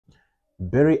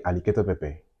Bury alligator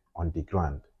pepper on the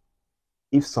ground.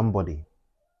 If somebody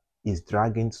is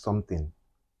dragging something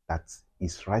that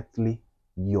is rightly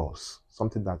yours,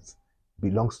 something that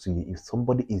belongs to you, if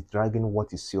somebody is dragging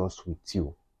what is yours with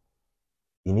you,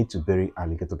 you need to bury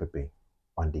alligator pepper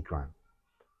on the ground.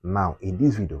 Now, in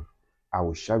this video, I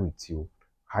will share with you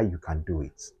how you can do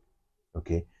it.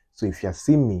 Okay, so if you are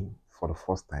seeing me for the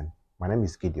first time, my name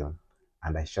is Gideon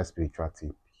and I share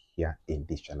spirituality here in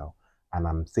this channel, and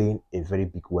I'm saying a very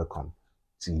big welcome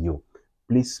to you.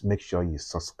 Please make sure you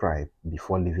subscribe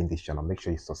before leaving this channel. Make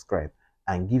sure you subscribe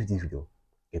and give this video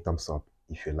a thumbs up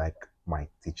if you like my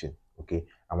teaching. Okay,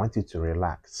 I want you to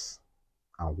relax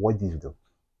and watch this video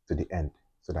to the end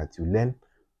so that you learn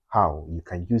how you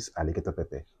can use alligator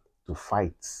pepper to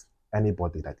fight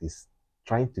anybody that is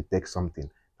trying to take something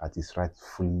that is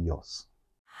rightfully yours.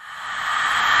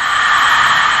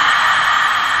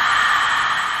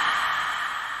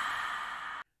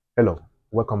 Hello,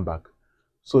 welcome back.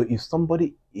 So if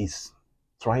somebody is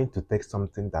trying to take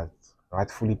something that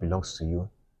rightfully belongs to you,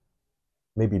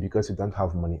 maybe because you don't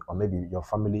have money, or maybe your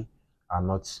family are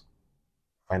not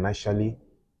financially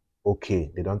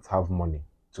okay, they don't have money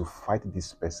to fight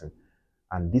this person,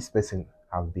 and this person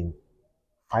have been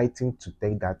fighting to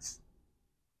take that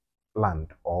land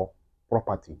or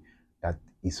property that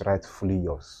is rightfully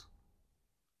yours.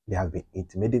 They have been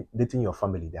intimidating your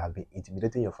family. They have been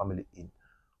intimidating your family in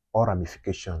all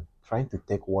ramification, trying to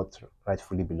take what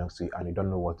rightfully belongs to you, and you don't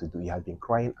know what to do. You have been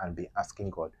crying and been asking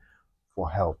God for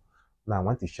help. Now, I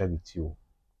want to share with you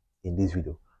in this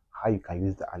video how you can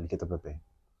use the alligator pepper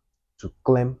to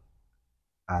claim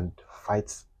and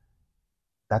fight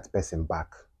that person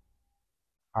back.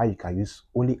 How you can use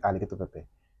only alligator pepper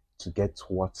to get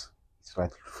what is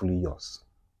rightfully yours.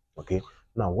 Okay,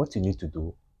 now what you need to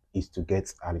do is to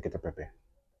get alligator pepper.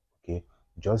 Okay,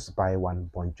 just buy one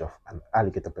bunch of an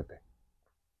alligator pepper.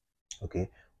 Okay,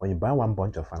 when you buy one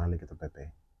bunch of an alligator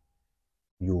pepper,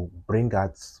 you bring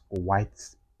out a white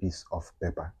piece of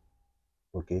paper.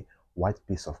 Okay, white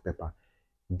piece of paper.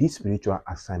 This spiritual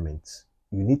assignment,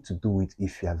 you need to do it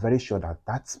if you are very sure that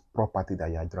that property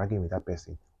that you are dragging with that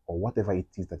person, or whatever it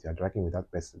is that you are dragging with that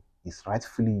person, is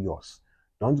rightfully yours.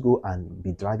 Don't go and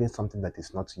be dragging something that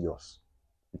is not yours,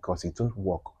 because it won't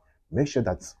work. Make sure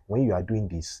that when you are doing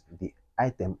this, the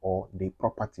item or the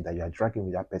property that you are dragging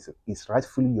with that person is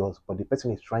rightfully yours, but the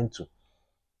person is trying to,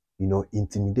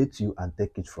 intimidate you and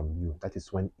take it from you. That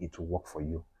is when it will work for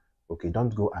you. Okay,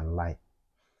 don't go and lie.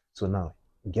 So now,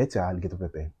 get your alligator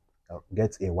pepper,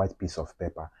 get a white piece of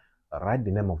paper, write the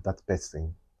name of that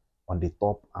person on the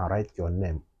top and write your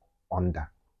name under.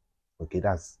 Okay,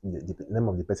 that's the name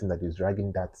of the person that is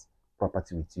dragging that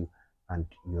property with you, and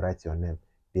you write your name,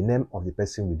 the name of the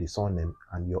person with the surname,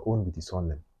 and your own with the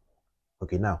surname.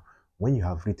 Okay, now when you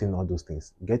have written all those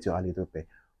things, get your alligator pepper,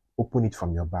 open it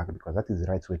from your bag, because that is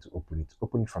the right way to open it.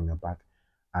 Open it from your bag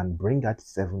and bring out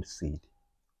 7 seed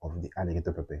of the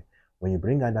alligator pepper. When you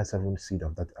bring out that 7 seed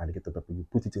of that alligator pepper, you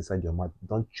put it inside your mouth.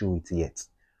 Don't chew it yet.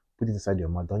 Put it inside your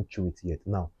mouth. Don't chew it yet.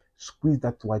 Now, squeeze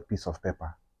that white piece of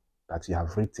paper that you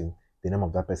have written the name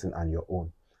of that person and your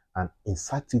own, and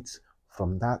insert it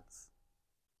from that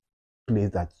place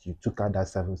that you took out that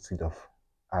 7 seed of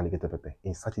alligator pepper.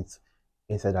 Insert it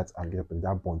inside that alligator pepper,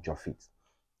 that bunch of it.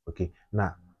 Okay.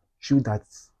 Now, chew that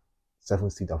 7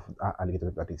 seed of alligator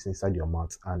pepper that is inside your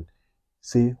mouth and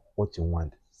say what you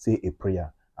want. Say a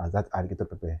prayer as that alligator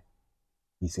pepper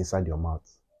is inside your mouth.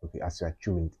 Okay, as you are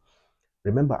chewing it.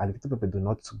 Remember, alligator pepper do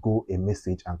not go a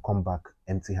message and come back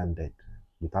empty-handed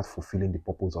without fulfilling the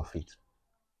purpose of it.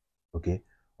 Okay,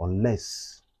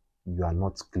 unless you are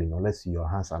not clean, unless your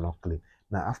hands are not clean.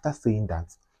 Now, after saying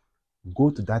that, go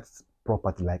to that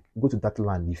property, like go to that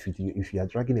land. If you are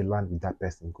dragging a land with that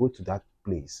person, go to that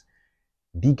place,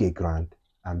 dig a ground,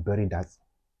 and bury that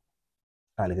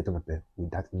alligator pepper with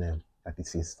that name that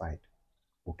is inside.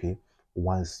 Okay,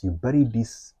 once you bury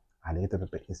this alligator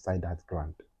pepper inside that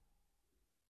ground,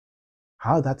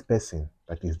 how that person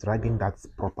that is dragging that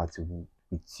property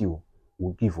with you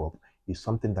will give up is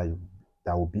something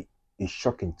that will be a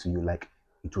shocking to you. Like,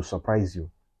 it will surprise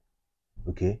you.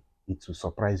 Okay, it will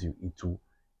surprise you.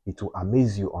 It will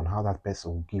amaze you on how that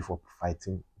person will give up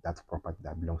fighting that property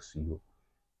that belongs to you.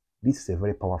 This is a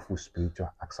very powerful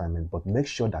spiritual assignment, but make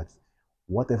sure that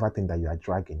whatever thing that you are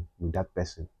dragging with that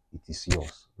person, it is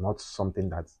yours, not something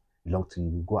that belongs to you.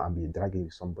 You go and be dragging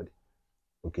with somebody.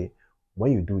 Okay,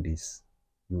 when you do this,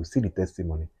 you will see the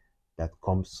testimony that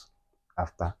comes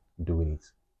after doing it.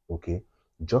 Okay,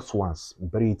 just once,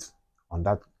 bury it on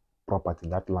that property,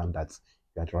 that land that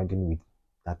you are dragging with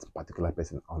that particular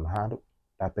person. On how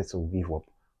that person will give up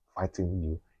fighting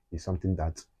you is something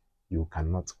that you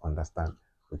cannot understand.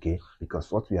 Okay,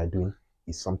 because what we are doing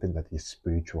is something that is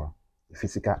spiritual. The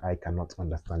physical eye cannot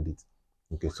understand it.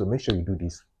 Okay, so make sure you do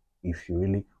this if you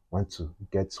really want to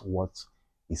get what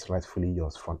is rightfully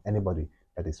yours from anybody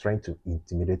that is trying to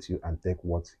intimidate you and take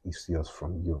what is yours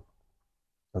from you.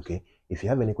 Okay, if you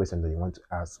have any question that you want to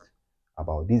ask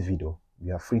about this video,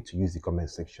 you are free to use the comment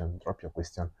section, drop your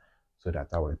question so that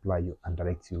I will reply you and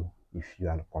direct you if you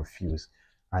are confused.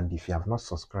 And if you have not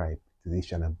subscribed to this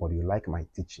channel but you like my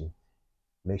teaching,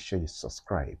 make sure you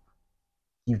subscribe.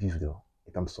 Give this video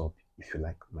a thumbs up if you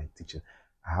like my teaching.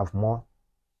 I have more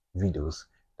videos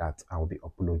that I will be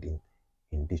uploading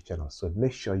in this channel. So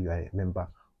make sure you are a member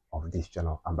of this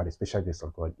channel, and by the special grace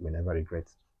of God, you will never regret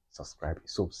subscribing.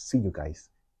 So see you guys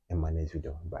in my next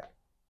video. Bye.